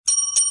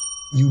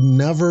you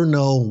never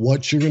know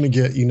what you're going to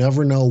get. You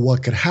never know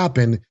what could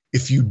happen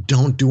if you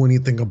don't do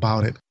anything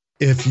about it.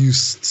 If you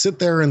sit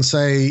there and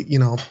say,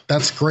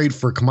 that's great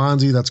for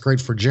Kimanzi, that's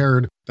great for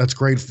Jared, that's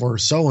great for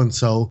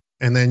so-and-so,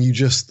 and then you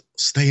just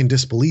stay in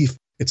disbelief,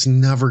 it's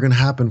never going to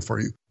happen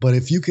for you. But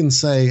if you can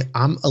say,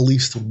 I'm at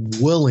least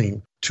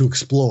willing to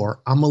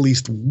explore, I'm at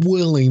least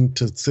willing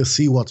to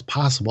see what's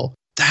possible,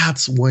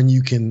 that's when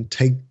you can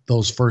take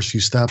those first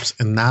few steps,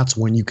 and that's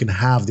when you can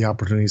have the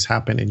opportunities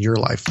happen in your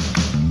life.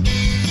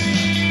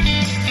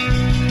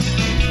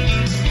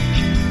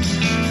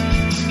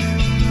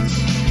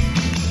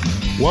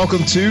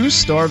 Welcome to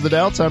Starve the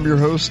Doubts. I'm your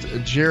host,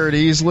 Jared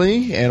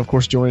Easley. And of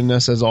course, joining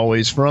us as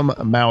always from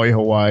Maui,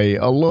 Hawaii.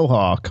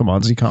 Aloha,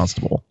 Kimanzi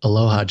Constable.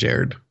 Aloha,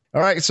 Jared. All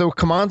right. So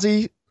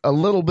Kimanzi, a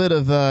little bit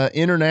of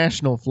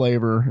international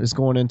flavor is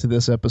going into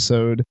this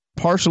episode,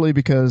 partially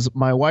because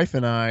my wife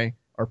and I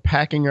are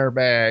packing our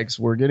bags.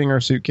 We're getting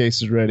our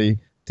suitcases ready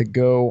to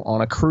go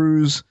on a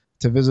cruise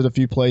to visit a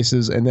few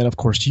places. And then, of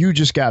course, you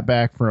just got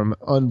back from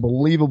an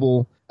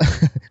unbelievable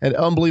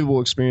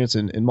experience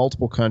in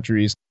multiple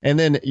countries. And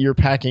then you're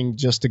packing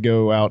just to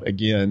go out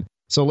again.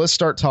 So let's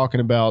start talking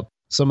about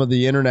some of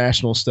the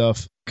international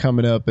stuff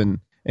coming up and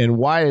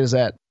why does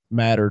that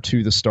matter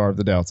to the Starve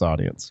the Doubts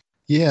audience?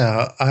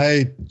 Yeah,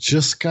 I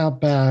just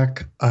got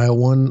back. I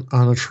went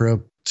on a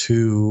trip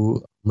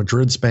to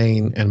Madrid,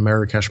 Spain and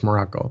Marrakesh,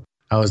 Morocco.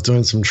 I was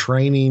doing some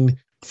training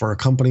for a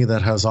company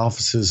that has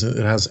offices.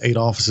 It has 8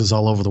 offices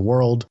all over the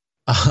world.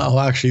 I'll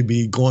actually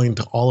be going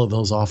to all of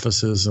those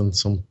offices in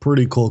some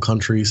pretty cool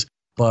countries.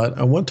 But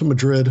I went to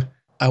Madrid.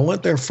 I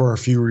went there for a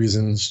few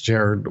reasons,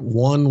 Jared.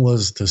 One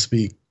was to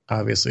speak,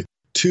 obviously.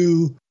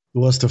 2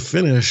 was to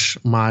finish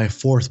my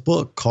 4th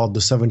book called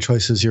The 7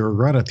 Choices You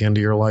Regret at the End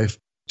of Your Life,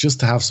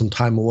 just to have some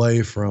time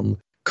away from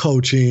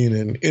coaching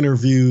and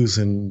interviews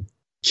and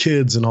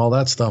kids and all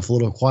that stuff, a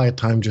little quiet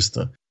time just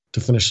to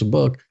finish the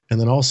book,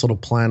 and then also to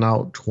plan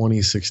out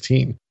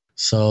 2016.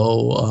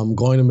 So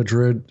going to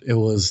Madrid, it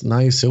was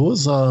nice. It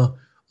was a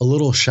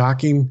little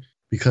shocking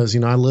because,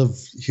 I live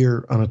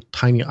here on a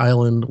tiny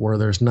island where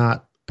there's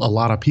not a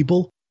lot of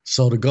people.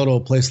 So to go to a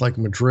place like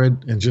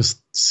Madrid and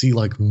just see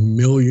like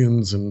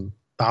millions and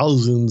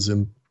thousands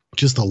and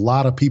just a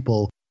lot of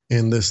people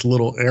in this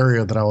little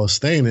area that I was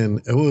staying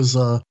in, it was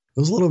a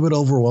little bit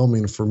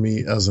overwhelming for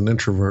me as an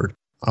introvert.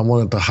 I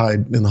wanted to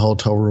hide in the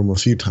hotel room a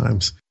few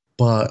times.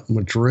 But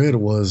Madrid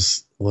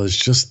was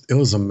just, it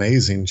was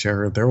amazing,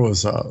 Jared. There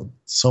was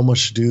so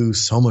much to do,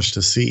 so much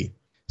to see.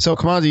 So,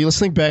 Kimanzi, let's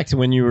think back to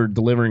when you were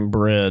delivering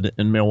bread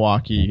in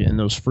Milwaukee in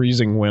those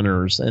freezing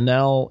winters, and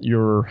now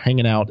you're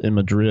hanging out in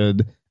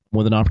Madrid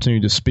with an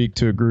opportunity to speak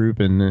to a group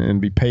and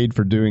be paid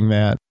for doing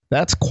that.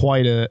 That's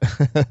quite a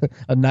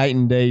night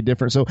and day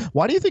difference. So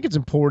why do you think it's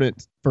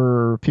important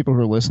for people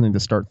who are listening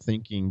to start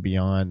thinking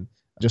beyond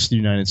just the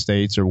United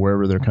States or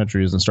wherever their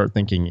country is and start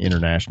thinking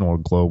international or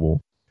global?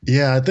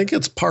 Yeah, I think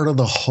it's part of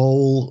the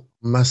whole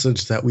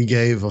message that we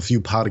gave a few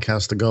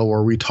podcasts ago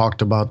where we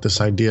talked about this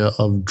idea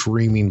of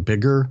dreaming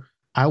bigger.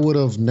 I would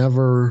have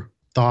never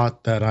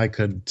thought that I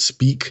could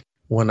speak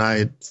when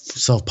I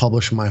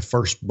self-published my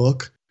first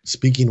book.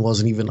 Speaking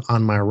wasn't even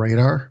on my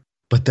radar.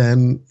 But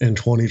then in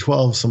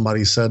 2012,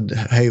 somebody said,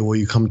 hey, will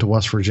you come to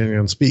West Virginia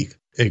and speak?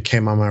 It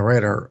came on my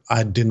radar.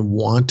 I didn't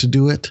want to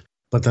do it,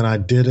 but then I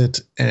did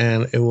it.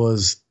 And it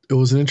was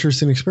an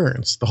interesting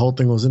experience. The whole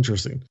thing was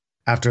interesting.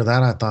 After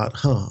that, I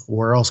thought,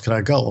 where else could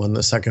I go? And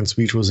the second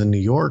speech was in New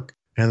York.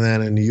 And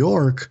then in New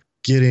York,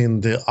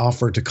 getting the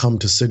offer to come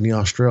to Sydney,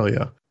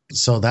 Australia.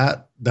 So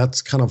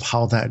that's kind of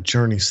how that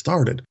journey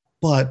started.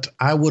 But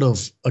I would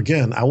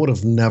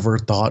have never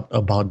thought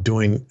about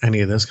doing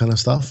any of this kind of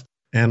stuff.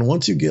 And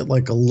once you get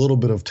like a little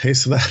bit of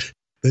taste of that,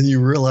 then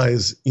you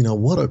realize,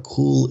 what a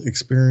cool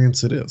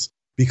experience it is.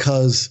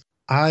 Because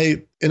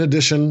in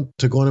addition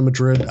to going to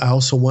Madrid, I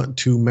also went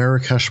to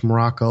Marrakesh,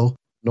 Morocco.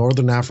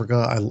 Northern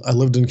Africa, I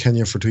lived in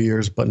Kenya for 2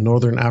 years, but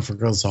Northern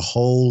Africa is a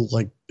whole,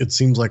 it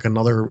seems like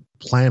another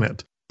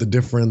planet. The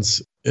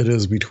difference it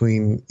is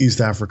between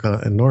East Africa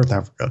and North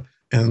Africa.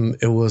 And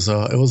it was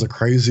a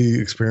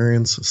crazy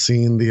experience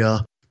seeing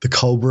the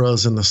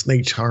cobras and the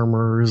snake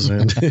charmers.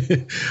 And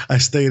I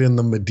stayed in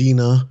the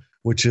Medina,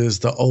 which is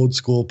the old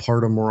school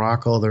part of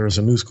Morocco. There's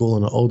a new school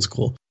and an old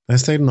school. I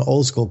stayed in the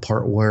old school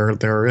part where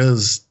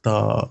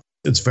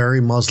it's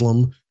very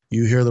Muslim.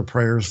 You hear the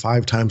prayers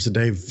 5 times a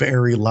day,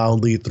 very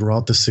loudly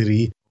throughout the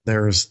city.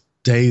 There's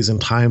days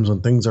and times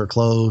when things are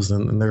closed,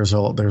 and there's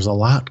a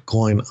lot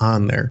going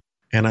on there.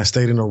 And I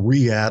stayed in a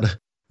riad,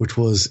 which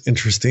was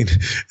interesting.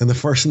 And the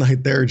first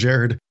night there,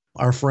 Jared,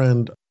 our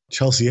friend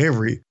Chelsea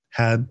Avery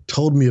had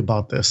told me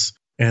about this,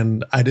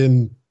 and I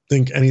didn't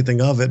think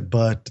anything of it.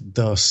 But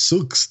the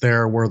souks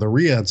there, where the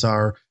riads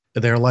are,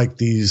 they're like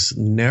these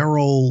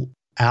narrow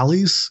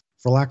alleys,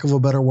 for lack of a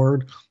better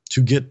word,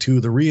 to get to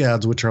the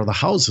riads, which are the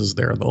houses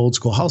there, the old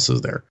school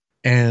houses there.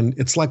 And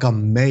it's like a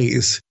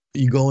maze.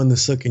 You go in the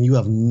souk and you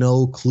have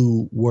no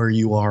clue where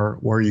you are,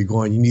 where you're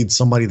going. You need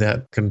somebody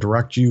that can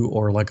direct you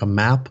or like a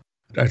map.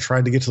 I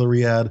tried to get to the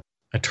riad.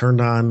 I turned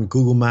on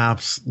Google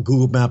Maps.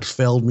 Google Maps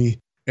failed me.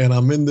 And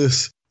I'm in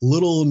this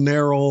little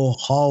narrow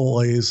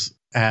hallways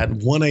at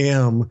 1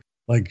 a.m.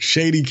 Like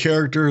shady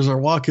characters are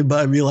walking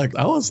by me. Like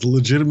I was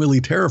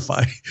legitimately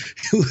terrified.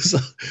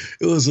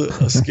 It was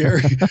a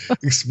scary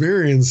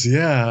experience.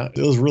 Yeah,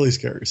 it was really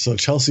scary. So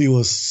Chelsea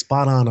was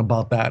spot on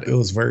about that. It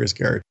was very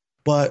scary.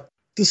 But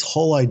this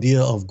whole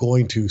idea of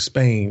going to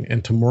Spain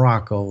and to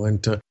Morocco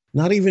and to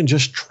not even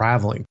just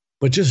traveling,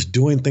 but just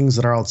doing things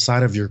that are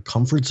outside of your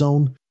comfort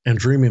zone and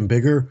dreaming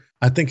bigger.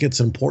 I think it's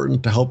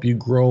important to help you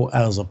grow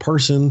as a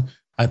person.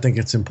 I think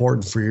it's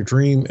important for your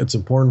dream. It's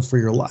important for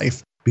your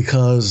life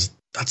because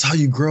that's how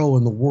you grow.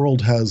 And the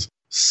world has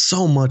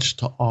so much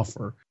to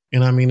offer.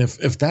 And I mean,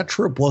 if that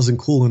trip wasn't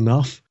cool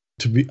enough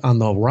to be on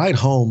the ride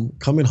home,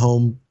 coming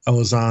home, I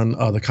was on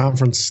the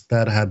conference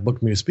that had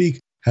booked me to speak,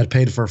 had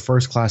paid for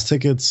first class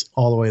tickets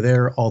all the way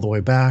there, all the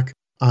way back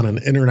on an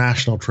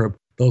international trip.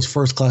 Those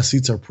first class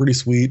seats are pretty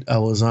sweet. I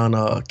was on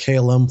a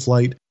KLM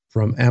flight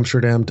from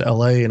Amsterdam to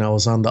LA, and I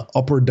was on the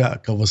upper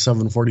deck of a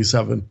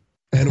 747.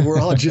 And we're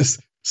all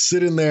just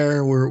sitting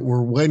there.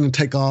 We're waiting to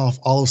take off.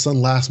 All of a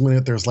sudden, last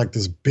minute, there's like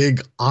this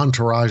big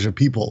entourage of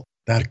people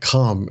that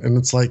come. And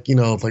it's like,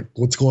 like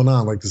what's going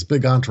on? Like this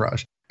big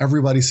entourage.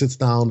 Everybody sits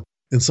down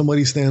and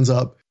somebody stands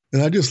up.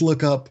 And I just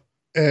look up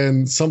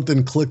and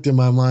something clicked in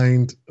my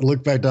mind. I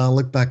look back down,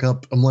 look back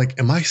up. I'm like,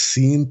 am I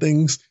seeing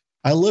things?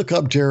 I look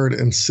up, Jared,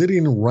 and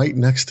sitting right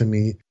next to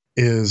me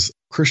is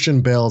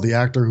Christian Bale, the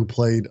actor who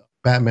played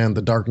Batman,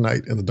 the Dark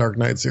Knight in the Dark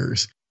Knight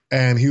series.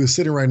 And he was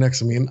sitting right next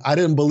to me. And I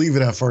didn't believe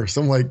it at first.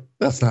 I'm like,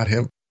 that's not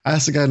him. I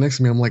asked the guy next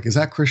to me, I'm like, is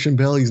that Christian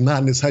Bale? He's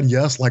nodding his head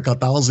yes, like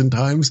 1,000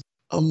 times.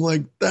 I'm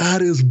like,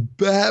 that is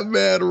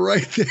Batman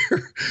right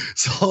there.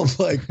 So I'm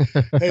like,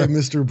 hey,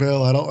 Mr.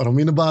 Bale, I don't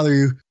mean to bother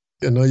you.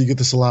 I know you get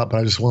this a lot, but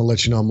I just want to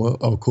let you know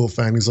I'm a cool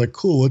fan. He's like,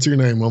 cool, what's your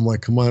name? I'm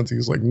like, Kamanzi.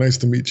 He's like, nice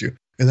to meet you.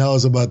 And that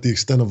was about the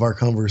extent of our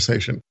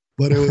conversation.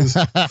 But it was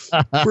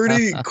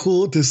pretty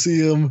cool to see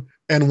him.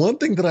 And one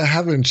thing that I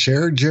haven't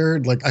shared,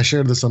 Jared, like I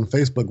shared this on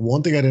Facebook.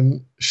 One thing I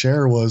didn't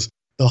share was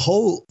the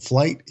whole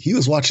flight, he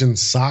was watching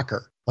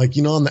soccer. Like,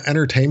 on the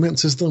entertainment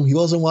system, he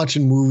wasn't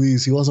watching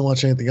movies. He wasn't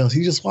watching anything else.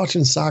 He's just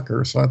watching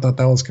soccer. So I thought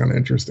that was kind of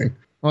interesting.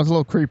 Well, it's a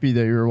little creepy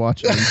that you were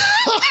watching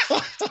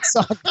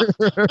soccer.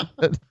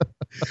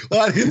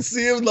 Well, I didn't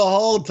see him the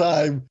whole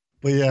time.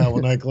 But yeah,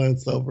 when I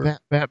glanced over.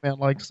 Batman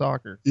likes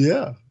soccer.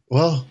 Yeah.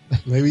 Well,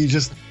 maybe he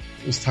just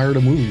was tired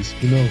of movies.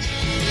 Who knows?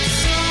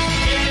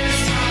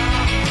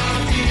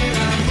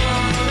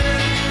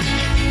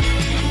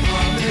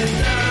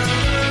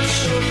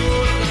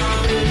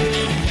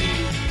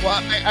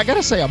 Well, I got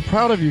to say, I'm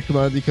proud of you,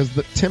 Kamanzi, because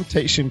the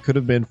temptation could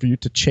have been for you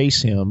to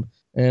chase him.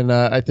 And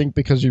I think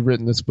because you've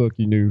written this book,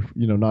 you knew,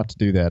 not to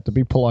do that, to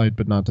be polite,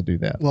 but not to do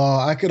that. Well,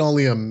 I could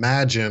only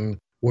imagine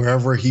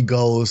wherever he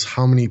goes,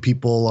 how many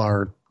people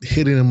are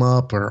hitting him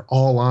up or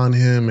all on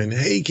him and,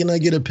 hey, can I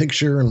get a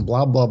picture and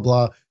blah, blah,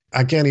 blah.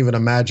 I can't even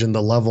imagine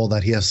the level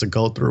that he has to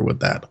go through with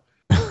that.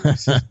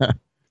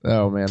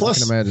 Oh, man, I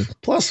can imagine.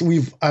 Plus,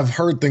 I've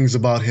heard things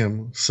about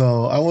him,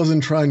 so I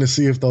wasn't trying to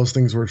see if those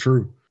things were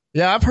true.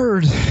 Yeah, I've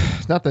heard,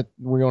 not that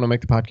we want to make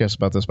the podcast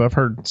about this, but I've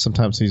heard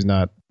sometimes he's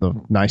not the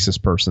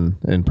nicest person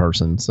in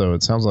person. So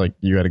it sounds like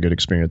you had a good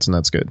experience, and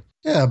that's good.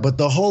 Yeah, but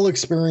the whole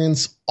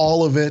experience,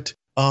 all of it,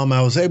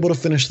 I was able to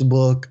finish the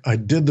book. I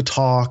did the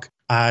talk.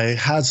 I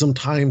had some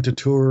time to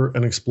tour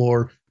and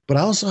explore, but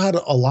I also had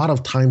a lot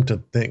of time to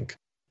think.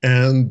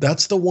 And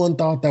that's the one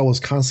thought that was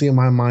constantly in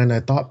my mind.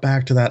 I thought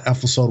back to that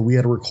episode we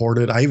had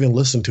recorded. I even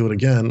listened to it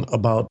again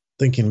about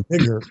thinking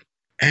bigger.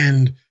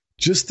 And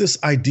just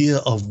this idea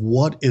of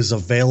what is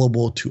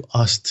available to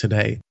us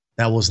today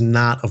that was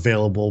not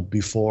available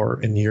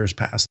before in years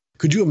past.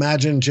 Could you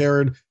imagine,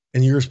 Jared,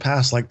 in years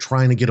past, like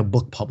trying to get a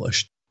book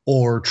published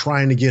or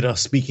trying to get a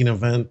speaking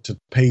event to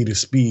pay you to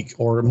speak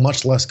or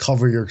much less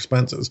cover your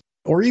expenses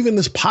or even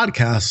this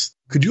podcast?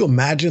 Could you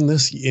imagine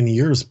this in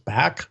years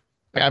back?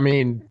 I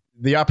mean,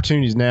 the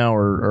opportunities now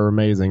are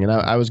amazing. And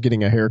I was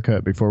getting a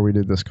haircut before we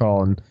did this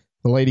call, and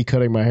the lady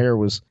cutting my hair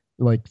was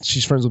like,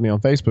 she's friends with me on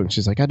Facebook.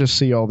 She's like, I just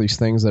see all these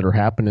things that are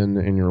happening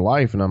in your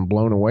life, and I'm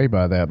blown away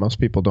by that.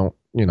 Most people don't,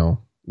 they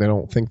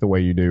don't think the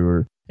way you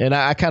do. And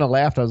I kind of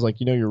laughed. I was like,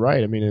 you're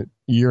right. I mean, a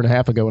year and a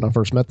half ago when I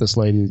first met this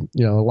lady,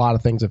 a lot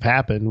of things have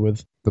happened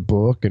with the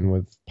book and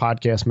with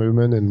podcast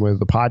movement and with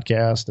the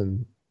podcast.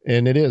 And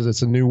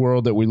it's a new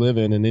world that we live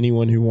in. And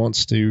anyone who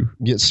wants to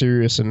get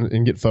serious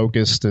and get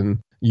focused and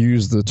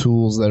use the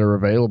tools that are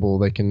available,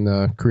 they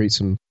can create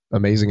some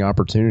amazing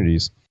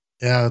opportunities.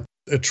 Yeah.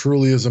 It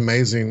truly is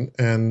amazing.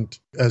 And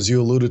as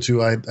you alluded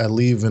to, I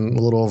leave in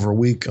a little over a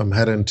week. I'm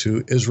heading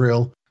to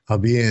Israel. I'll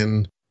be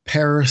in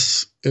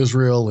Paris,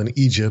 Israel, and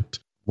Egypt,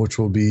 which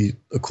will be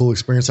a cool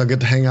experience. I'll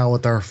get to hang out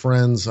with our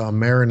friends,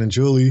 Marin and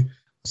Julie.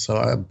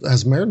 So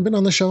has Marin been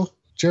on the show,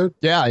 Jared?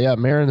 Yeah.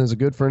 Marin is a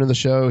good friend of the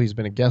show. He's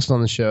been a guest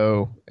on the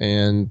show.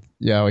 And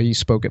he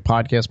spoke at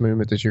Podcast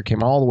Movement this year,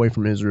 came all the way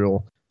from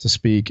Israel to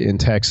speak in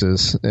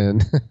Texas.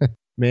 And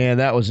man,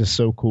 that was just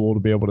so cool to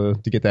be able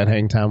to get that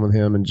hang time with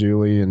him and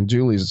Julie. And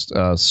Julie's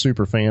a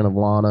super fan of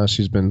Lana.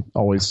 She's been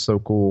always so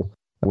cool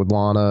with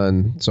Lana.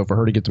 And so for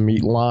her to get to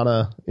meet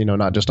Lana,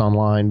 not just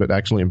online, but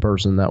actually in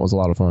person, that was a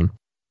lot of fun.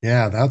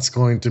 Yeah, that's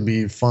going to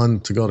be fun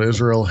to go to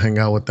Israel, hang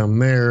out with them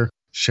there,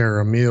 share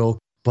a meal.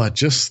 But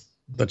just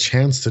the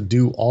chance to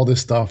do all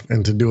this stuff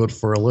and to do it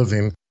for a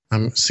living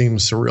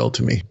seems surreal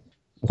to me.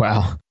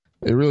 Wow.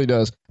 It really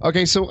does.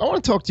 Okay, so I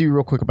want to talk to you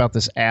real quick about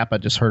this app I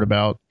just heard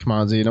about,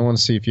 Kimanzi, and I want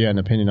to see if you had an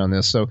opinion on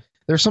this. So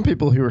there's some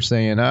people who are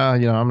saying,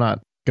 I'm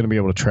not going to be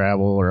able to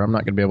travel, or I'm not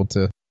going to be able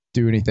to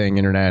do anything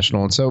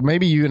international. And so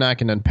maybe you and I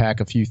can unpack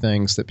a few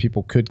things that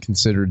people could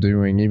consider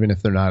doing, even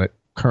if they're not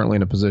currently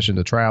in a position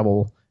to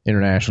travel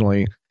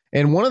internationally.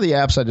 And one of the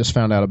apps I just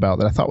found out about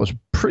that I thought was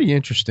pretty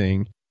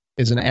interesting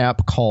is an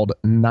app called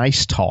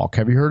Nice Talk.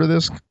 Have you heard of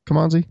this,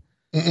 Kimanzi?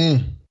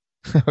 Mm-mm.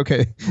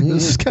 Okay,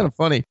 This is kind of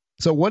funny.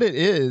 So what it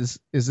is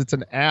it's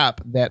an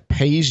app that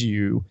pays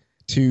you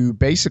to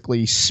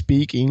basically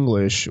speak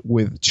English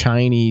with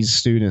Chinese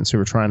students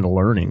who are trying to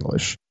learn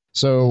English.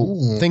 So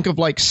think of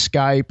like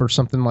Skype or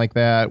something like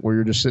that, where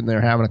you're just sitting there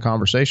having a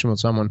conversation with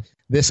someone.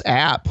 This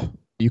app,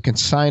 you can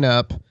sign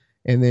up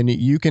and then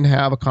you can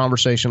have a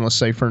conversation, let's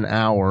say for an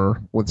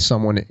hour, with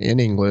someone in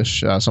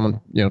English,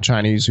 someone,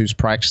 Chinese who's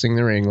practicing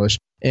their English.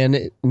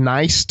 And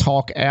Nice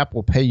Talk app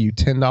will pay you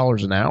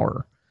 $10 an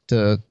hour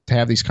to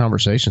have these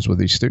conversations with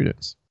these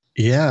students.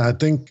 Yeah, I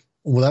think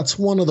that's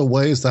one of the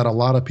ways that a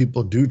lot of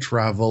people do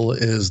travel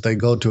is they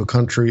go to a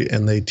country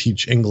and they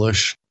teach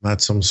English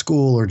at some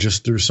school or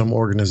just through some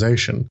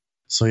organization.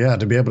 So yeah,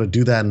 to be able to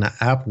do that in the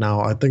app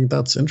now, I think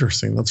that's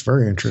interesting. That's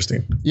very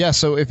interesting. Yeah,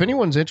 so if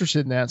anyone's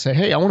interested in that, say,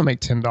 hey, I want to make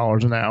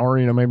 $10 an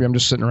hour. Maybe I'm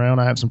just sitting around,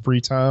 I have some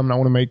free time,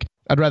 and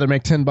I'd rather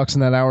make $10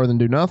 in that hour than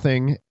do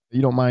nothing.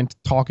 You don't mind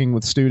talking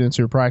with students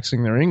who are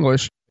practicing their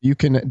English. You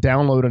can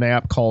download an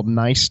app called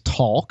Nice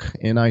Talk,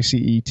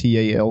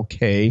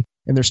 NICETALK.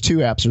 And there's two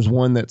apps. There's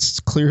one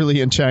that's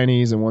clearly in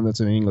Chinese and one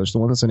that's in English. The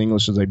one that's in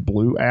English is a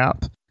blue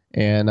app.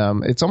 And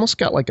it's almost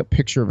got like a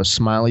picture of a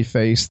smiley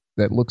face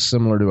that looks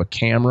similar to a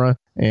camera.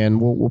 And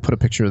we'll put a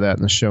picture of that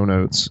in the show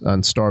notes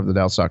on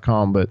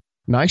starofthedoubts.com. But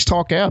Nice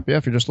Talk app, yeah,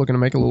 if you're just looking to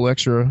make a little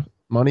extra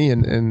money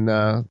and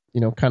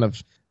kind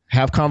of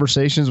have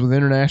conversations with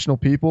international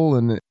people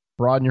and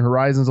broaden your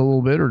horizons a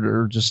little bit,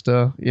 or just,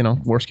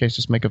 worst case,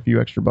 just make a few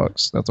extra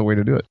bucks. That's a way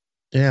to do it.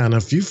 Yeah, and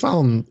if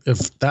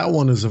that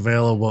one is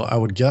available, I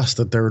would guess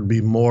that there would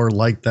be more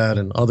like that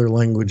in other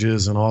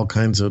languages and all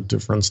kinds of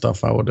different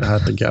stuff, I would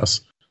have to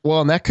guess. Well,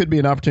 and that could be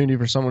an opportunity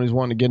for someone who's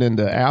wanting to get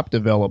into app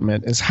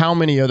development, is how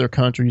many other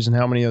countries and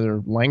how many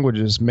other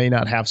languages may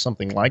not have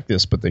something like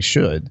this, but they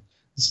should.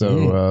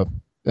 So,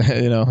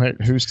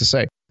 who's to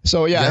say?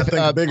 So, yeah,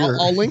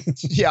 I'll link.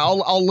 Yeah,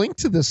 I'll link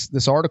to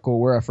this article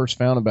where I first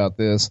found about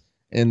this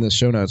in the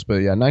show notes.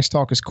 But yeah, Nice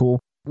Talk is cool.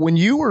 When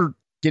you were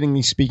getting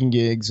these speaking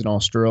gigs in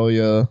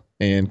Australia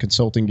and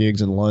consulting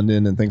gigs in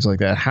London and things like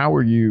that, how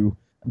are you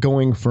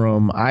going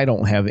from I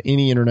don't have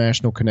any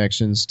international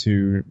connections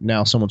to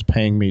now someone's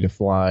paying me to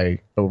fly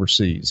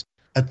overseas?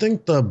 I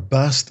think the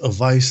best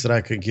advice that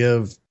I could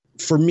give,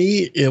 for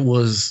me, it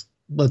was,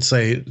 let's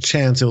say,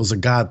 chance. It was a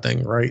God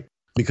thing, right?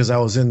 Because I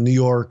was in New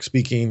York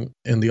speaking,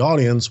 and the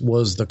audience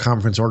was the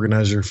conference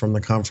organizer from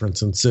the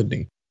conference in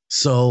Sydney.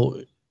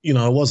 So,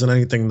 it wasn't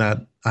anything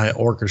that I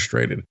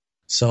orchestrated.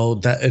 So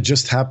that it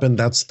just happened.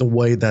 That's the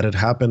way that it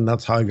happened.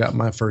 That's how I got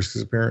my first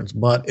experience.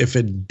 But if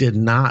it did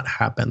not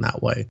happen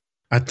that way,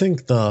 I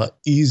think the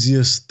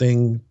easiest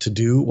thing to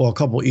do, well, a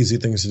couple easy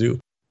things to do,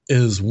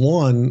 is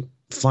one,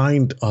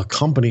 find a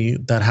company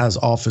that has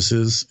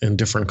offices in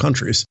different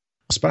countries,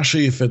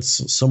 especially if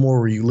it's somewhere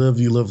where you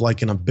live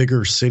like in a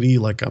bigger city,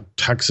 like a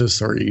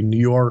Texas or New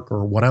York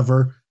or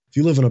whatever. If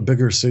you live in a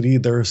bigger city,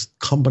 there's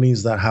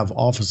companies that have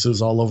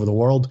offices all over the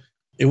world.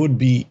 It would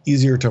be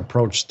easier to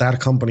approach that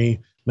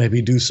company,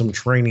 maybe do some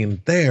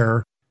training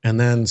there, and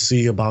then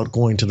see about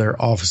going to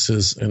their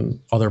offices in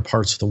other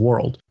parts of the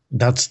world.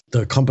 That's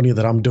the company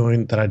that I'm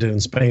doing, that I did in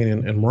Spain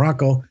and in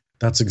Morocco.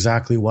 That's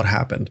exactly what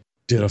happened.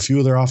 Did a few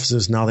of their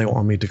offices. Now they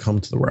want me to come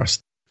to the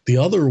rest. The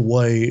other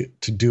way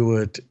to do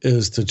it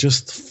is to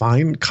just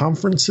find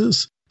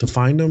conferences, to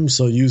find them.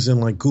 So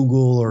using like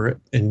Google, or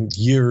in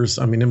years,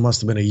 it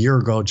must have been a year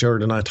ago,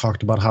 Jared and I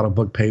talked about how to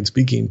book paid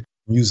speaking.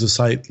 Use a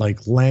site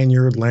like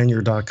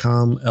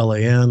lanyard.com,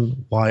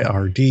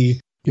 LANYRD.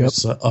 Yep.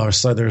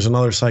 There's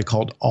another site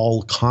called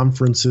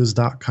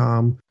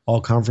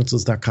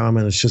allconferences.com,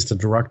 and it's just a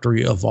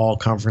directory of all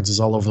conferences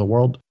all over the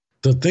world.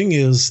 The thing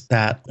is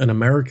that an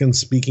American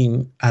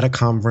speaking at a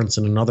conference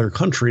in another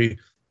country,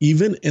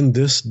 even in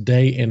this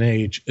day and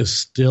age, is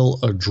still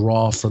a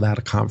draw for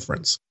that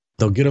conference.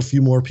 They'll get a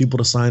few more people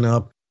to sign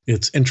up.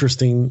 It's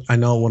interesting. I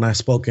know when I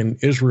spoke in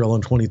Israel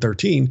in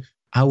 2013,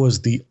 I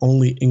was the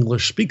only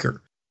English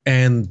speaker.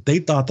 And they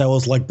thought that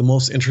was like the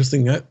most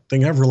interesting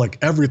thing ever. Like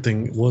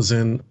everything was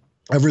in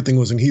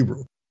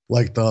Hebrew,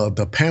 like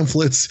the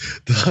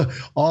pamphlets,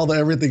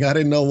 everything. I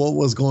didn't know what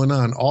was going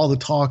on. All the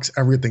talks,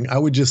 everything. I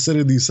would just sit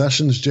in these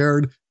sessions,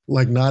 Jared,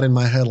 like nod in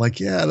my head, like,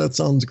 yeah, that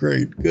sounds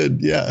great.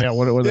 Good. Yeah. Yeah.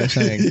 What are they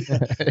saying?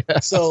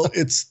 So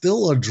it's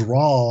still a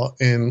draw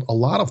in a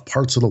lot of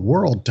parts of the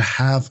world to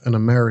have an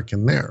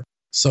American there.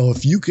 So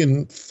if you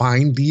can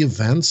find the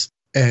events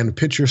and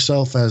pitch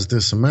yourself as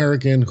this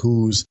American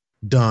who's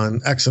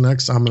done X and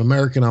X, I'm an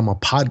American, I'm a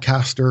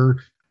podcaster,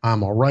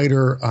 I'm a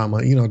writer, I'm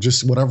a,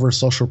 just whatever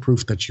social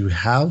proof that you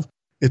have,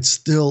 it's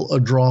still a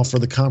draw for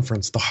the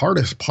conference. The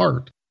hardest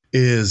part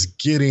is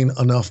getting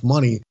enough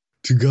money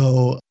to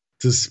go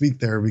to speak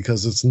there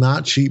because it's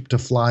not cheap to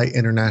fly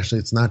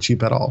internationally. It's not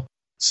cheap at all.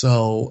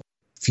 So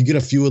if you get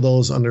a few of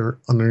those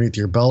underneath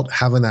your belt,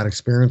 having that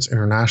experience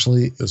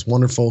internationally is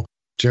wonderful.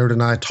 Jared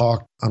and I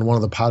talked on one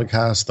of the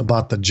podcasts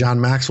about the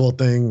John Maxwell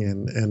thing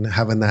and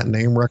having that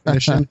name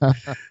recognition.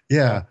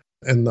 Yeah.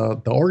 And the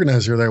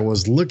organizer there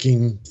was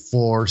looking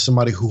for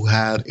somebody who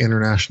had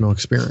international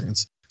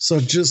experience.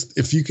 So just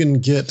if you can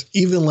get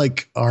even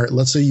like, all right,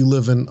 let's say you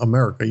live in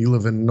America, you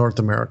live in North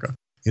America,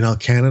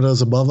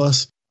 Canada's above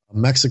us,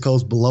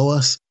 Mexico's below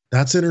us.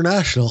 That's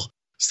international.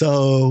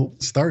 So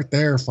start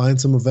there, find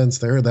some events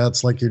there.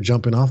 That's like your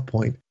jumping off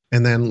point,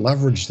 and then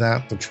leverage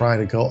that to try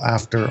to go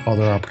after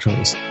other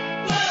opportunities.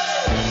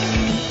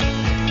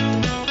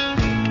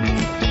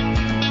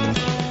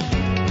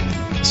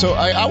 So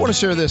I want to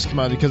share this,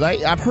 Kamandi, because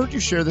I've heard you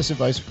share this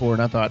advice before,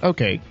 and I thought,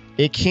 okay,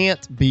 it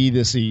can't be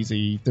this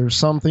easy. There's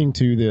something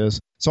to this.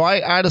 So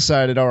I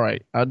decided, all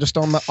right, I just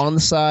on the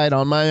side,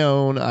 on my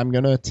own, I'm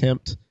going to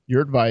attempt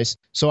your advice.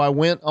 So I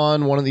went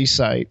on one of these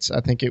sites.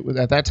 I think it was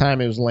at that time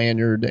it was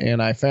Lanyard,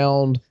 and I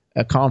found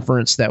a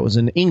conference that was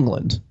in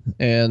England.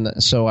 And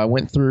so I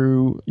went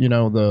through,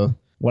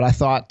 what I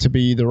thought to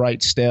be the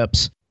right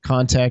steps,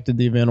 contacted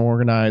the event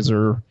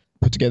organizer,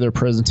 put together a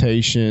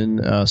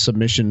presentation,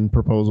 submission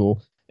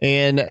proposal.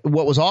 And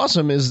what was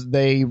awesome is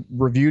they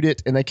reviewed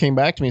it and they came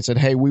back to me and said,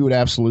 hey, we would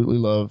absolutely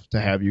love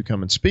to have you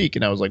come and speak.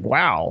 And I was like,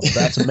 wow,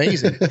 that's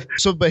amazing.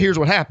 But here's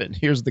what happened.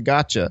 Here's the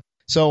gotcha.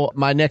 So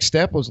my next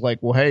step was like,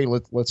 well, hey,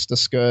 let's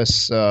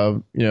discuss,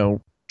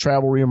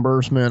 travel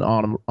reimbursement,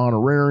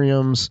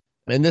 honorariums.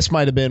 And this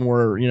might have been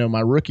where,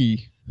 my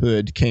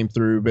rookiehood came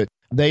through, but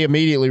they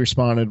immediately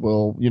responded,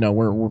 well, we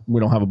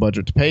don't have a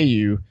budget to pay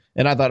you.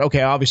 And I thought,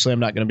 okay, obviously I'm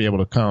not going to be able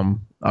to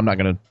come. I'm not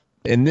going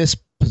to, in this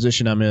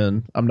position I'm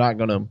in, I'm not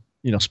going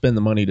to, spend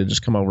the money to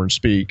just come over and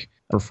speak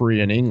for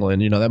free in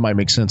England. That might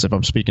make sense if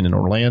I'm speaking in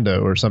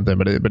Orlando or something,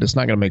 but it's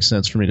not going to make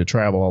sense for me to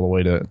travel all the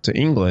way to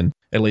England,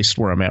 at least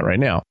where I'm at right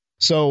now.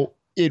 So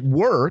it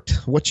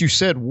worked. What you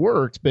said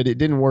worked, but it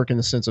didn't work in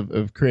the sense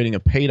of creating a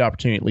paid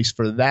opportunity, at least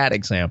for that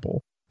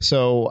example.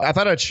 So I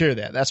thought I'd share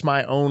that. That's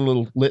my own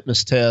little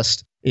litmus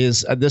test.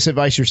 Is this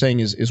advice you're saying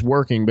is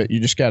working, but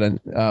you just got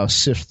to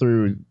sift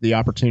through the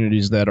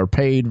opportunities that are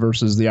paid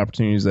versus the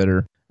opportunities that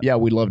are, yeah,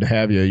 we'd love to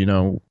have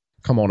you,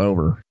 come on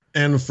over.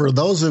 And for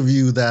those of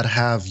you that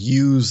have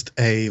used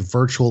a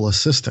virtual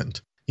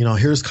assistant,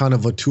 here's kind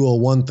of a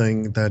 201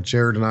 thing that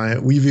Jared and I,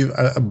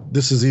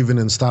 this is even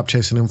in Stop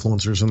Chasing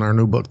Influencers in our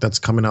new book that's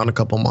coming out in a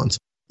couple months.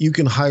 You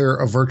can hire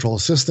a virtual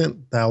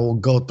assistant that will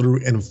go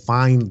through and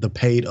find the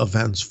paid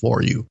events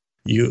for you.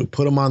 You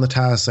put them on the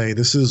task, say,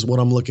 this is what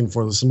I'm looking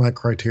for. This is my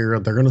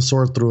criteria. They're going to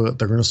sort through it.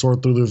 They're going to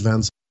sort through the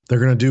events. They're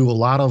going to do a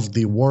lot of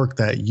the work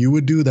that you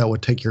would do that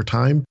would take your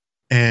time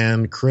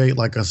and create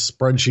like a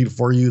spreadsheet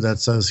for you that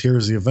says,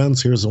 here's the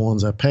events, here's the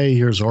ones that pay,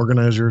 here's the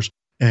organizers,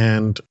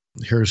 and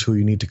here's who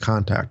you need to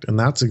contact. And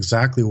that's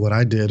exactly what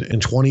I did.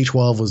 In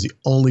 2012 was the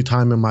only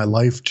time in my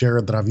life,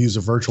 Jared, that I've used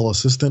a virtual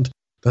assistant.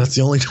 That's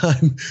the only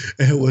time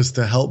it was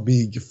to help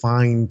me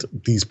find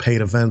these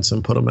paid events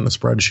and put them in a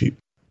spreadsheet.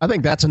 I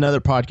think that's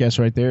another podcast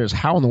right there is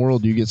how in the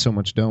world do you get so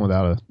much done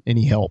without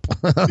any help?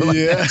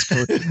 Yeah.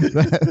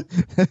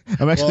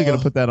 I'm actually going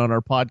to put that on our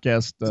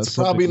podcast. It's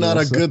probably not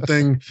a good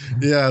thing.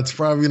 Yeah, it's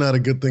probably not a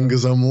good thing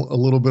because I'm a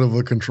little bit of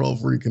a control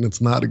freak and it's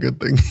not a good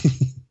thing.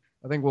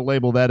 I think we'll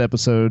label that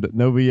episode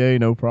No VA,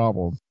 No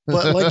Problem.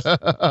 But like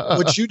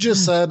what you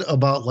just said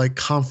about like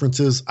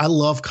conferences, I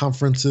love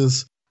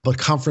conferences, but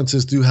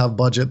conferences do have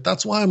budget.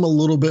 That's why I'm a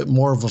little bit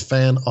more of a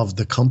fan of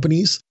the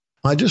companies.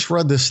 I just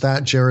read this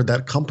stat, Jared,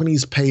 that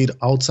companies paid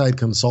outside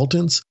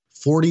consultants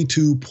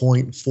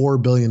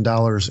 $42.4 billion in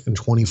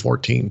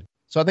 2014.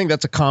 So I think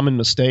that's a common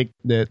mistake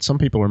that some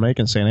people are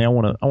making, saying, hey, I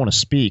want to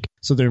speak.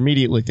 So they're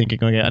immediately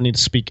thinking, okay, I need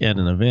to speak at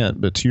an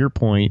event. But to your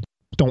point,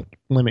 don't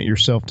limit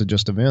yourself to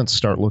just events.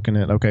 Start looking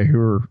at, okay, who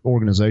are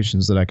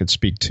organizations that I could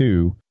speak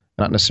to,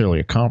 not necessarily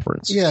a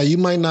conference. Yeah, you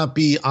might not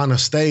be on a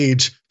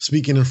stage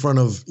speaking in front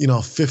of,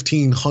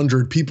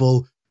 1,500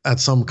 people at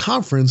some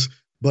conference.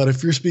 But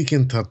if you're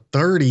speaking to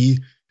 30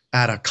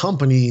 at a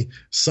company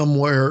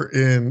somewhere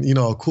in,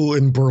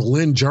 in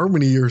Berlin,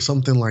 Germany or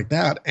something like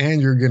that, and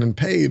you're getting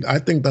paid, I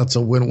think that's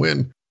a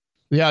win-win.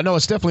 Yeah, no,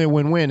 it's definitely a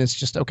win-win. It's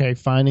just, okay,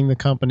 finding the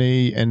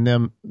company and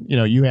them,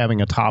 you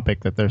having a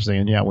topic that they're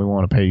saying, yeah, we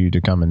want to pay you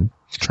to come and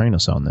train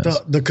us on this.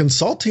 The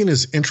consulting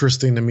is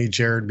interesting to me,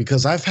 Jared,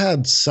 because I've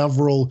had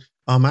several,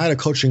 I had a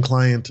coaching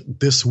client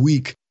this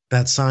week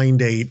that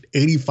signed a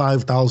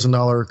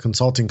 $85,000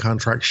 consulting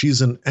contract.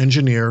 She's an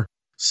engineer.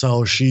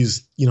 So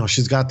she's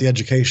got the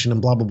education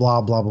and blah, blah,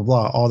 blah, blah, blah,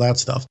 blah, all that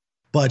stuff.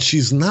 But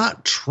she's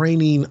not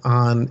training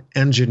on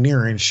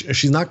engineering.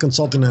 She's not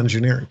consulting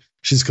engineering.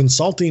 She's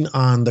consulting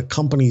on the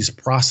company's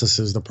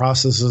processes, the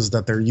processes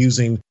that they're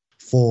using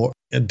for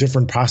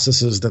different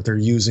processes that they're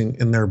using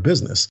in their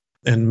business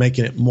and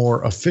making it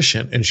more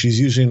efficient. And she's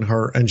using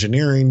her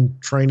engineering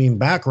training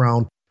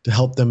background to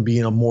help them be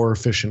in a more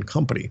efficient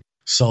company.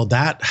 So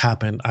that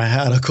happened. I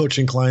had a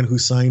coaching client who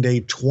signed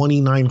a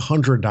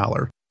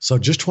 $2,900, so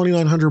just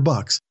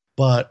 $2,900,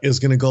 but is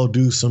going to go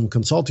do some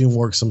consulting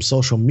work, some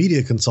social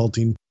media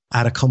consulting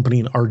at a company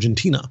in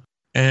Argentina.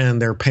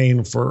 And they're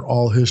paying for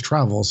all his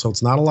travel. So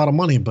it's not a lot of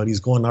money, but he's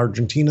going to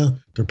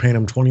Argentina. They're paying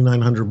him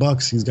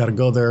 $2,900. He's got to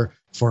go there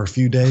for a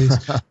few days.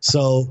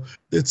 So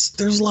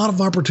there's a lot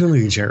of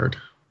opportunity, Jared.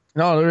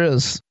 No, there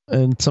is.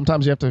 And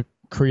sometimes you have to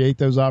create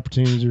those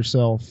opportunities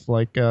yourself.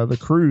 Like the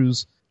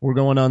cruise we're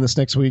going on this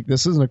next week.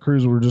 This isn't a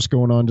cruise we're just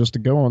going on just to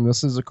go on.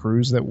 This is a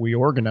cruise that we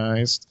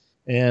organized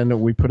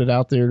and we put it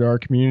out there to our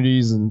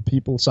communities and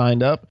people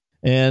signed up.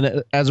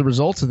 And as a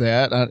result of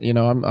that,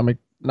 I'm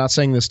not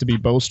saying this to be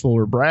boastful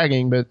or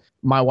bragging, but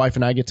my wife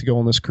and I get to go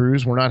on this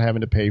cruise. We're not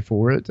having to pay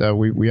for it.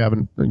 We have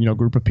a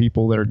group of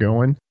people that are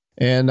going.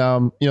 And,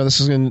 this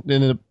is going to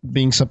end up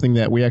being something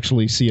that we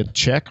actually see a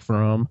check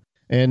from.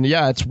 And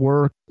yeah, it's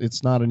work.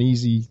 It's not an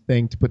easy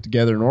thing to put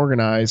together and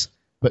organize,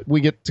 but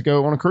we get to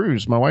go on a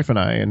cruise, my wife and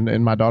I,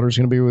 and my daughter's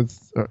going to be with,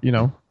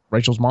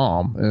 Rachel's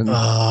mom. And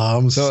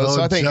I'm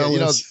so I think,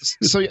 jealous.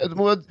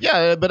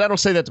 But I don't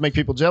say that to make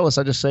people jealous.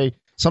 I just say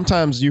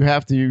sometimes you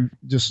have to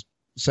just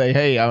say,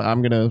 hey,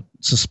 I'm going to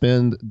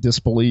suspend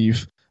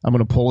disbelief. I'm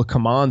going to pull a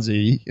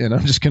Kamanzi and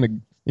I'm just going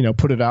to,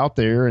 put it out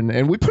there.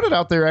 And we put it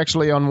out there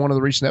actually on one of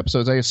the recent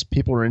episodes. I guess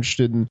people are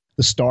interested in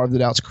the Starved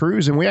It Out's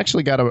cruise. And we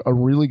actually got a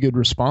really good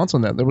response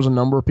on that. There was a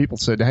number of people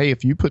said, hey,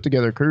 if you put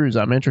together a cruise,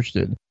 I'm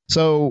interested.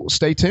 So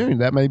stay tuned.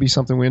 That may be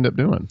something we end up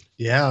doing.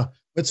 Yeah.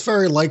 It's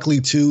very likely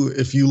too,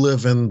 if you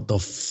live in the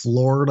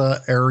Florida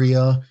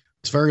area,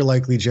 it's very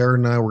likely Jared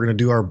and I, we're going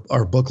to do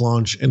our book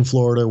launch in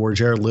Florida where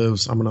Jared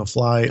lives. I'm going to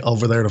fly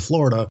over there to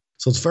Florida.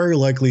 So it's very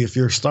likely if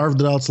you're a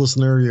Starved It Out's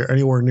listener, you're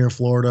anywhere near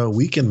Florida,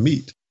 we can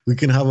meet. We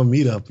can have a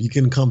meetup. You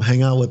can come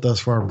hang out with us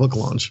for our book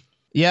launch.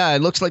 Yeah,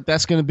 it looks like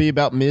that's going to be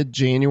about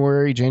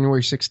mid-January,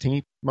 January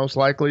 16th, most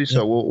likely.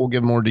 So we'll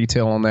give more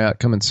detail on that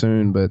coming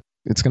soon. But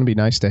it's going to be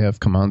nice to have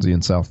Kamanzi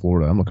in South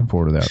Florida. I'm looking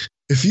forward to that.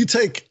 If you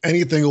take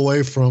anything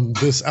away from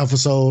this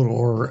episode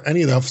or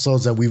any of the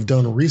episodes that we've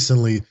done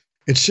recently,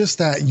 it's just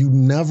that you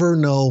never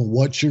know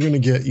what you're going to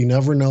get. You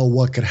never know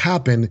what could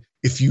happen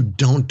if you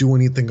don't do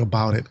anything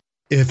about it.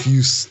 If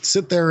you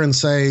sit there and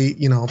say,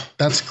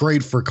 that's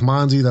great for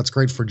Kamanzi, that's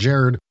great for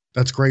Jared,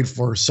 that's great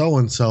for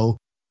so-and-so,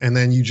 and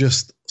then you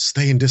just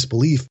stay in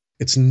disbelief,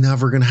 it's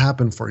never going to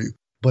happen for you.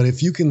 But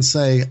if you can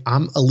say,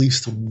 I'm at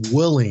least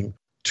willing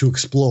to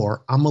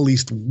explore, I'm at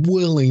least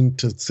willing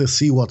to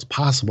see what's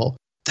possible,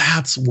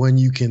 that's when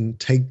you can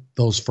take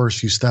those first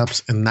few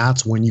steps, and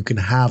that's when you can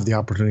have the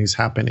opportunities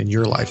happen in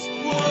your life.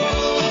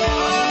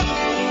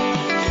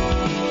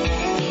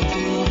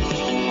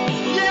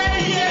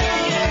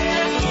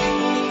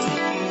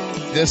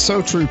 That's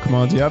so true,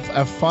 Kamanzi.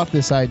 I've fought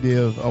this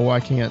idea of, I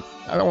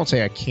won't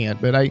say I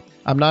can't, but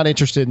I'm not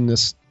interested in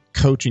this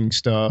coaching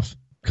stuff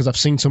because I've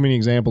seen so many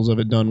examples of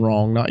it done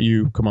wrong. Not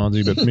you,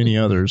 Kamanzi, but many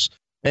others.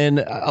 And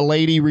a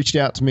lady reached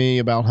out to me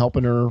about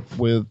helping her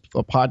with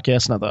a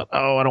podcast. And I thought,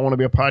 I don't want to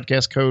be a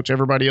podcast coach.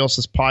 Everybody else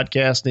is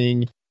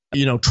podcasting,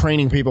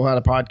 training people how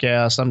to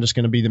podcast. I'm just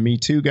going to be the Me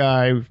Too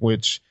guy,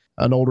 which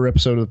an older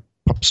episode of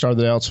Starved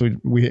It Out. So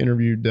we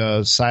interviewed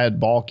Syed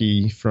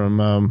Balki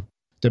from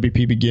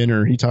WP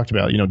Beginner. He talked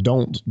about,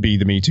 don't be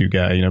the Me Too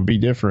guy, be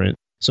different.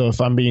 So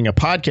if I'm being a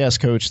podcast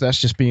coach, that's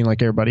just being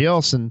like everybody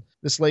else. And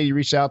this lady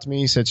reached out to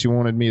me, said she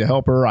wanted me to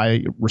help her.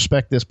 I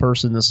respect this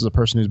person. This is a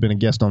person who's been a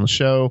guest on the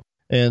show.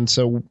 And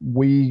so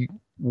we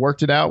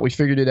worked it out. We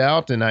figured it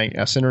out. And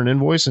I sent her an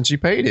invoice and she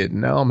paid it.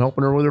 And now I'm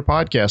helping her with her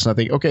podcast. And I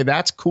think, okay,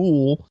 that's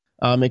cool.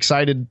 I'm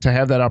excited to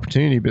have that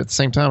opportunity. But at the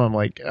same time, I'm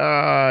like,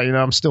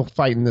 I'm still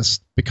fighting this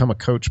become a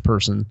coach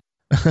person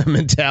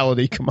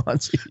mentality. Come on.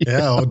 Yeah.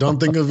 Well, don't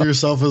think of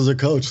yourself as a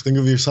coach. Think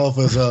of yourself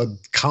as a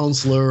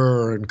counselor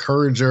or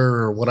encourager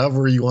or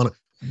whatever you want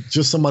to,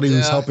 just somebody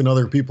who's helping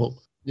other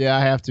people. Yeah, I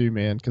have to,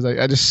 man. Cause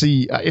I just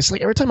see, it's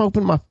like every time I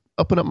open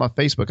up my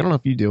Facebook, I don't know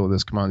if you deal with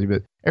this, Kamanzi,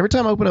 but every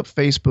time I open up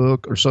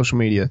Facebook or social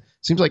media, it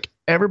seems like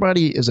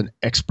everybody is an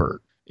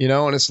expert.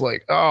 And it's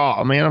like,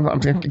 oh man, I'm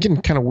getting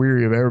kind of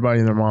weary of everybody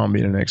and their mom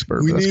being an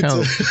expert. We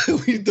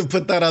need to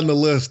put that on the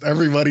list.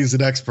 Everybody's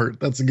an expert.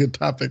 That's a good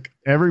topic.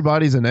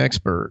 Everybody's an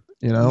expert,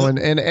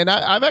 and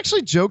I've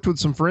actually joked with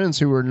some friends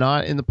who are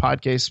not in the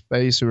podcast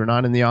space, who are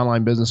not in the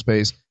online business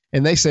space.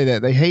 And they say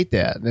that they hate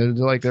that.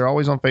 They're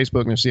always on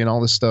Facebook and they're seeing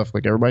all this stuff.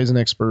 Like everybody's an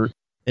expert.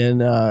 And,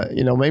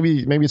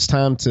 maybe it's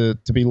time to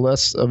be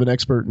less of an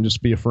expert and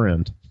just be a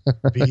friend.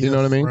 You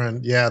know what I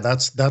mean? Yeah,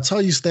 that's how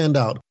you stand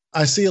out.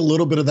 I see a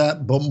little bit of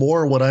that, but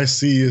more what I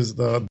see is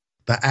the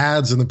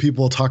ads and the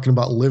people talking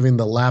about living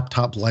the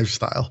laptop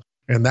lifestyle.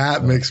 And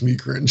that makes me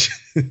cringe.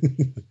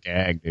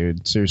 Gag,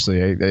 dude.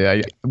 Seriously.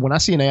 When I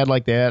see an ad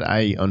like that,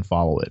 I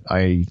unfollow it.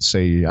 I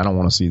say, I don't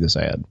want to see this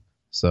ad.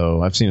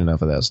 So I've seen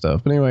enough of that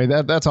stuff. But anyway,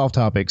 that's off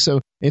topic. So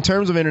in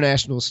terms of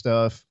international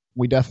stuff,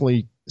 we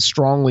definitely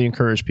strongly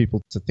encourage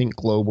people to think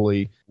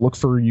globally, look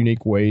for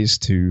unique ways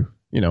to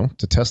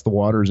to test the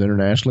waters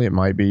internationally. It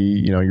might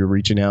be, you're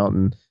reaching out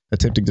and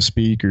attempting to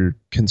speak or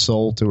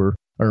consult, or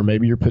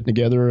maybe you're putting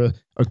together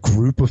a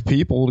group of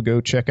people to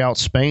go check out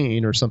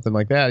Spain or something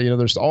like that.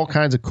 There's all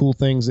kinds of cool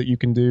things that you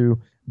can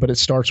do, but it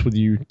starts with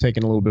you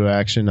taking a little bit of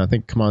action. I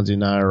think Kimanzi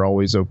and I are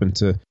always open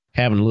to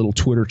having little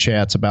Twitter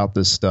chats about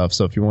this stuff.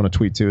 So if you want to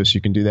tweet to us,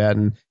 you can do that.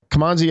 And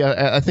Kimanzi,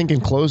 I think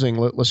in closing,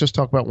 let's just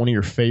talk about one of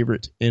your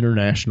favorite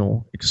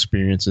international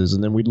experiences,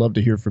 and then we'd love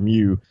to hear from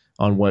you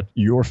on what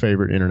your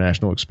favorite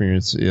international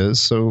experience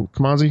is. So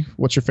Kimanzi,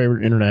 what's your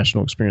favorite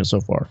international experience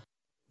so far?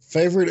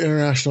 Favorite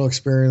international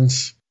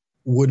experience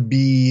would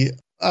be,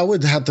 I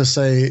would have to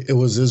say it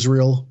was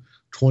Israel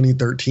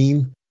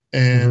 2013.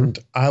 And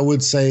I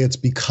would say it's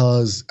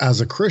because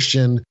as a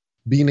Christian,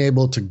 being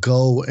able to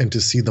go and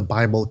to see the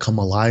Bible come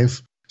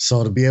alive.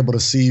 So to be able to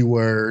see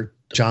where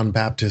John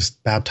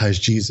Baptist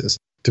baptized Jesus,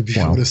 to be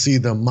able to see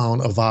the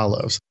Mount of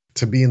Olives,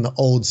 to be in the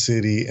old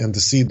city and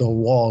to see the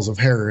walls of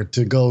Herod,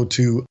 to go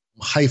to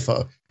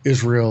Haifa,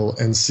 Israel,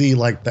 and see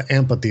like the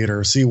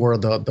amphitheater, see where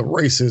the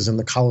races and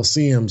the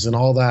Colosseums and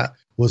all that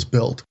was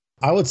built.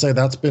 I would say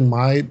that's been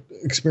my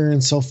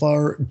experience so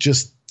far,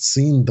 just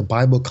seeing the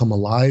Bible come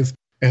alive.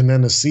 And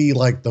then to see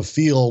like the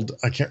field,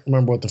 I can't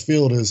remember what the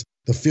field is.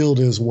 The field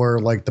is where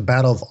like the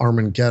Battle of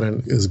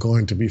Armageddon is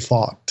going to be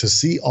fought. To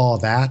see all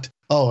that.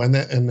 Oh, and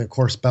of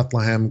course,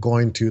 Bethlehem,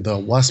 going to the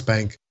West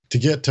Bank. To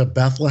get to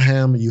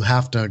Bethlehem, you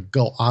have to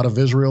go out of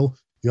Israel.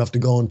 You have to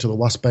go into the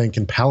West Bank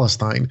in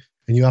Palestine,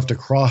 and you have to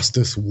cross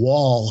this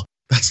wall.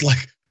 That's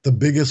like the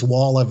biggest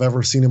wall I've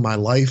ever seen in my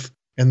life.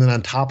 And then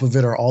on top of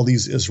it are all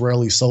these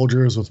Israeli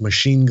soldiers with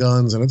machine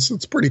guns, and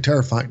it's pretty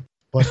terrifying.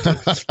 But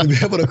to be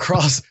able to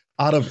cross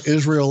out of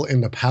Israel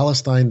into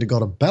Palestine to go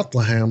to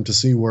Bethlehem to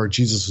see where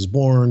Jesus was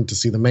born, to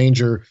see the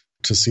manger,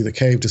 to see the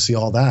cave, to see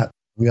all that,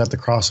 we have to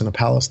cross into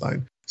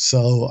Palestine.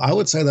 So I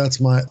would say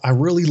I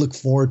really look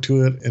forward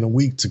to it in a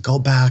week to go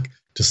back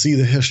to see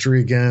the history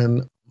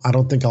again. I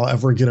don't think I'll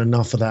ever get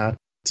enough of that,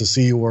 to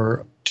see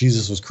where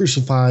Jesus was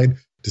crucified,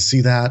 to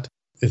see that.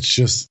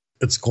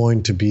 It's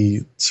going to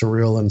be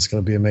surreal and it's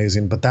going to be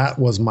amazing. But that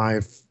was my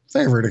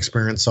favorite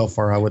experience so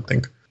far, I would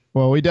think.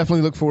 Well, we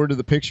definitely look forward to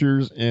the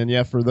pictures. And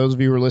yeah, for those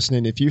of you who are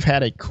listening, if you've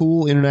had a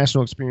cool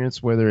international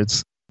experience, whether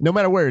it's no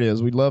matter where it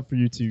is, we'd love for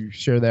you to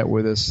share that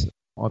with us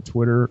on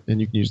Twitter,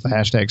 and you can use the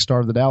hashtag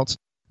Starve the Doubts.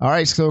 All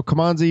right, so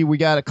Kimanzi, we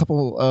got a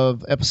couple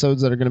of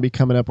episodes that are going to be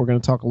coming up. We're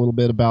going to talk a little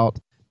bit about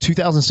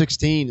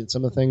 2016 and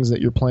some of the things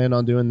that you're planning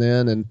on doing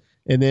then.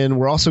 And then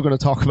we're also going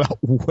to talk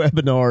about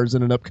webinars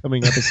in an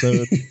upcoming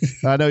episode.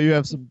 I know you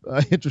have some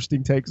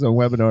interesting takes on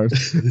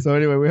webinars. So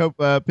anyway, we hope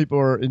people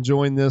are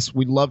enjoying this.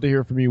 We'd love to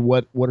hear from you.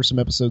 What are some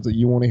episodes that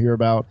you want to hear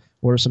about?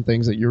 What are some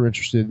things that you're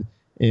interested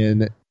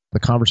in, the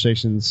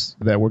conversations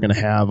that we're going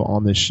to have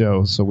on this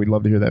show? So we'd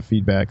love to hear that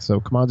feedback. So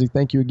Kimanzi,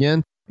 thank you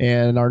again.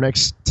 And our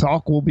next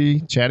talk, we'll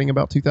be chatting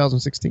about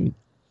 2016.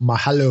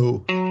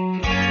 Mahalo.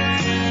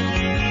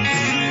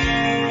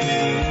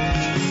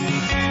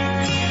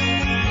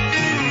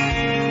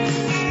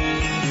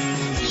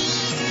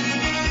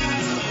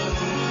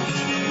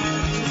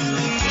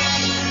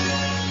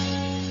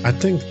 I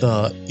think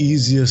the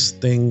easiest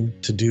thing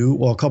to do,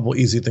 well, a couple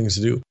easy things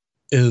to do,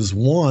 is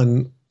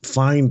one,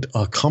 find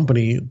a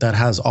company that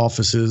has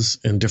offices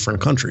in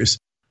different countries,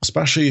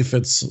 especially if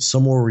it's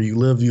somewhere where you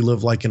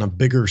live like in a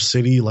bigger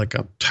city, like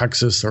a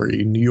Texas or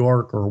New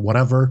York or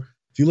whatever.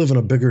 If you live in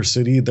a bigger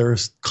city,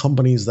 there's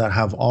companies that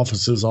have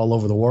offices all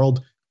over the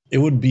world. It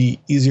would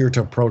be easier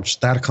to approach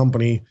that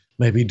company,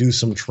 maybe do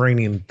some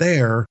training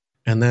there,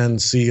 and then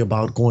see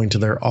about going to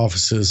their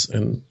offices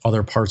in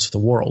other parts of the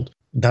world.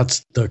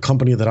 That's the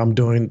company that I'm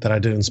doing, that I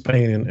did in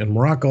Spain and in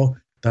Morocco.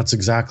 That's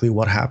exactly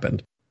what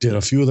happened. Did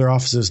a few of their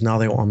offices. Now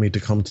they want me to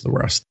come to the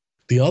rest.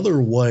 The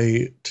other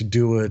way to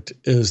do it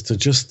is to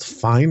just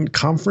find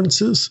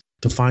conferences,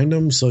 to find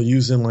them. So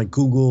using like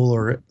Google,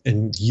 or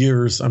in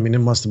years, I mean, it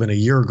must have been a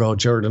year ago,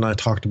 Jared and I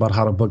talked about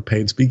how to book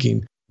paid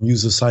speaking.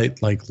 Use a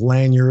site like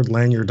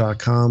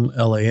lanyard.com,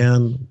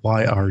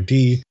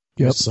 LANYRD.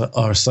 Yep.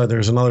 So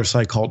there's another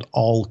site called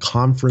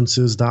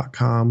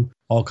allconferences.com,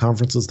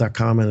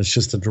 allconferences.com, and it's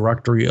just a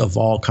directory of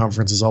all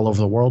conferences all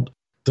over the world.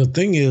 The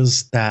thing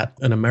is that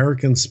an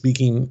American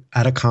speaking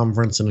at a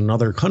conference in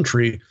another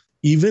country,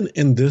 even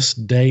in this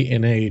day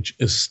and age,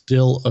 is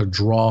still a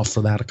draw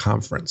for that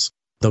conference.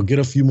 They'll get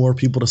a few more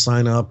people to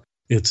sign up.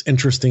 It's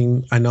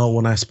interesting. I know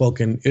when I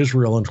spoke in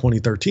Israel in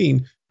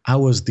 2013, I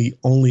was the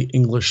only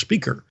English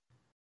speaker.